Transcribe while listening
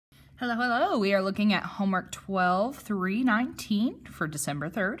Hello, hello. We are looking at homework 12-3-19 for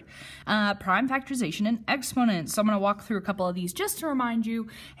December 3rd. Prime factorization and exponents. So I'm going to walk through a couple of these just to remind you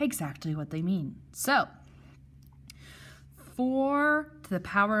exactly what they mean. So 4 to the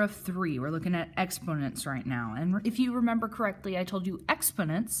power of 3. We're looking at exponents right now. And if you remember correctly, I told you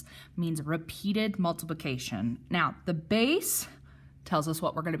exponents means repeated multiplication. Now, the base tells us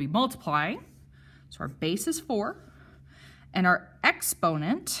what we're going to be multiplying. So our base is 4. And our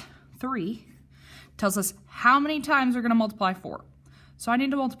exponent, 3, tells us how many times we're going to multiply 4. So I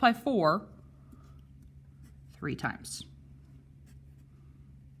need to multiply 4 3 times.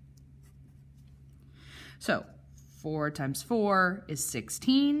 So 4 times 4 is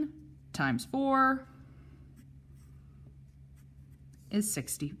 16, times 4 is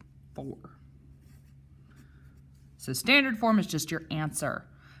 64. So standard form is just your answer.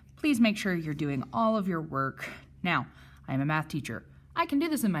 Please make sure you're doing all of your work. Now, I am a math teacher. I can do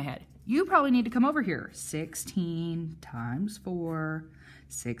this in my head. You probably need to come over here. 16 times 4.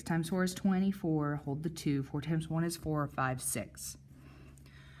 6 times 4 is 24. Hold the 2. 4 times 1 is 4. 5, 6.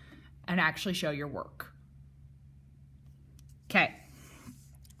 And actually show your work. Okay.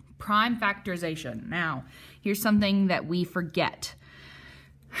 Prime factorization. Now, here's something that we forget.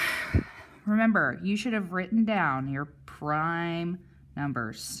 Remember, you should have written down your prime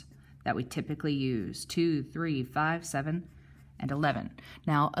numbers that we typically use. 2, 3, 5, 7, and 11.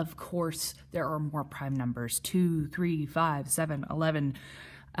 Now, of course, there are more prime numbers. 2, 3, 5, 7, 11,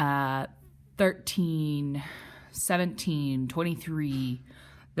 13, 17, 23,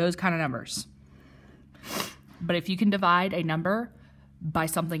 those kind of numbers. But if you can divide a number by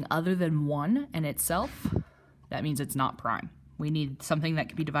something other than 1 and itself, that means it's not prime. We need something that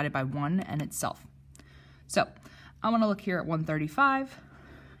can be divided by 1 and itself. So, I want to look here at 135.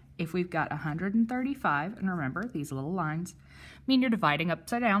 If we've got 135, and remember, these little lines mean you're dividing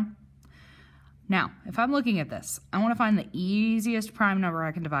upside down. Now, if I'm looking at this, I want to find the easiest prime number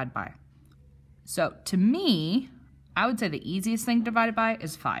I can divide by. So, to me, I would say the easiest thing divided by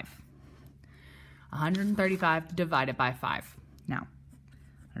is 5. 135 divided by 5. Now,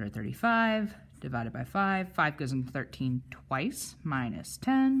 135 divided by 5. 5 goes into 13 twice, minus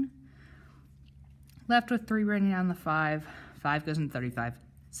 10. Left with 3 writing down the 5. 5 goes into 35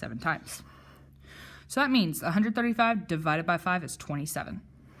 7 times. So that means 135 divided by 5 is 27.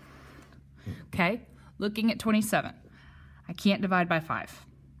 Okay, looking at 27. I can't divide by 5.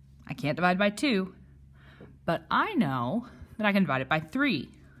 I can't divide by 2, but I know that I can divide it by 3.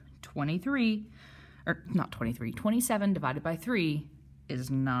 27 divided by 3 is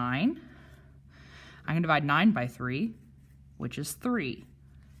 9. I can divide 9 by 3, which is 3.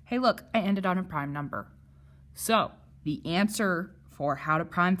 Hey, look, I ended on a prime number. So the answer for how to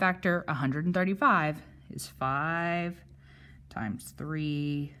prime factor 135 is 5 times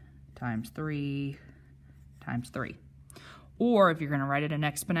 3 times 3 times 3. Or if you're going to write it in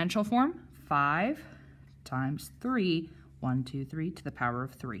exponential form, 5 times 3, 1, 2, 3 to the power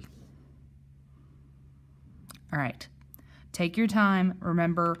of 3. All right, take your time.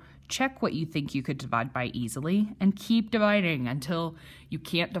 Remember, check what you think you could divide by easily and keep dividing until you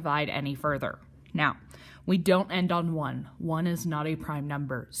can't divide any further. Now, we don't end on 1. 1 is not a prime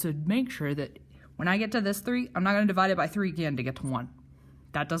number, so make sure that when I get to this 3, I'm not going to divide it by 3 again to get to 1.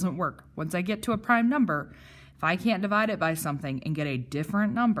 That doesn't work. Once I get to a prime number, if I can't divide it by something and get a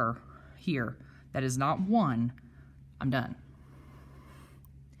different number here that is not 1, I'm done.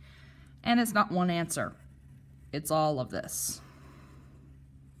 And it's not one answer. It's all of this.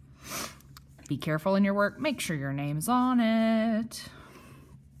 Be careful in your work. Make sure your name's on it.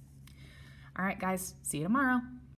 All right, guys. See you tomorrow.